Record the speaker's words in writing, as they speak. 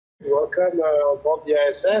Welcome on board the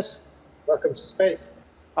ISS. Welcome to space.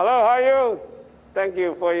 Hello, how are you? Thank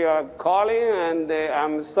you for your calling, and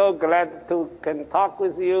I'm so glad to can talk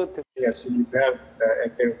with you. Yes, you have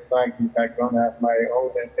an FAO flag in the background. I have my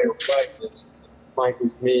own FAO flag that's flying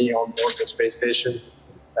with me on board the space station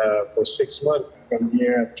for 6 months. From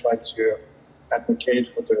here, I've tried to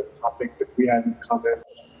advocate for the topics that we have in common: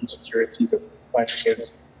 insecurity, the fight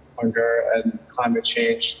against hunger and climate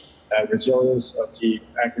change, resilience of the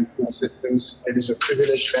agri-food systems. It is a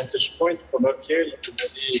privileged vantage point from up here. You can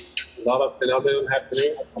see a lot of phenomenon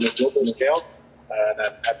happening on a global scale. And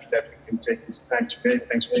I'm happy that we can take this time today.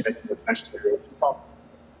 Thanks for taking the time to talk.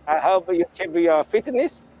 I hope you keep your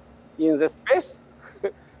fitness in the space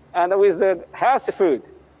and with the healthy food.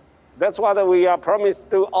 That's what we are promised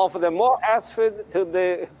to offer the more healthy food to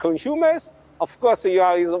the consumers. Of course, you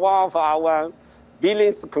are one of our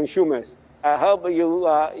billions of consumers. I hope you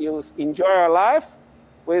enjoy your life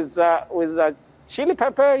with chili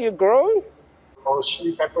pepper you grow. Our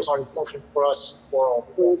chili peppers are important for us, for our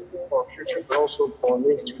food, for our future, but also for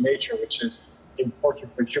link to nature, which is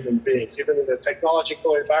important for human beings. Even in the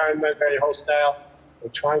technological environment, very hostile, we're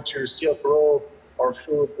trying to still grow our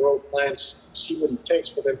food, grow plants, see what it takes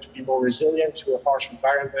for them to be more resilient to a harsh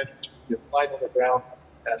environment, to be applied on the ground.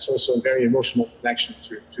 That's also a very emotional connection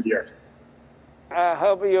to the earth. I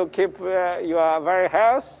hope you keep you are very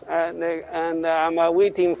healthy, and I'm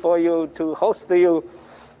waiting for you to host you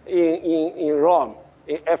in Rome,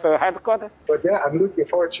 in FAO headquarters. But yeah, I'm looking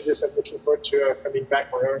forward to this. I'm looking forward to coming back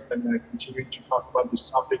on Earth and continuing to talk about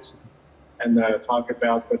these topics and talk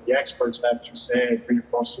about what the experts have to say and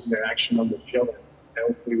reinforcing their action on the field. And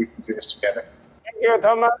hopefully we can do this together. Thank you,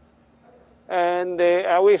 Thomas. And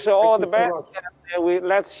I wish you all the best. And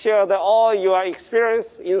let's share all your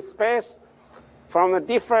experience in space from a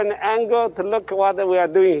different angle to look what we are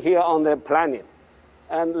doing here on the planet.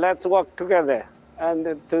 And let's work together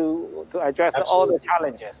and to address all the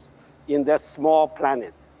challenges in this small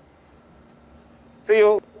planet. See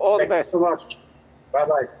you, all the best. Thank you so much.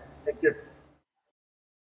 Bye-bye. Thank you.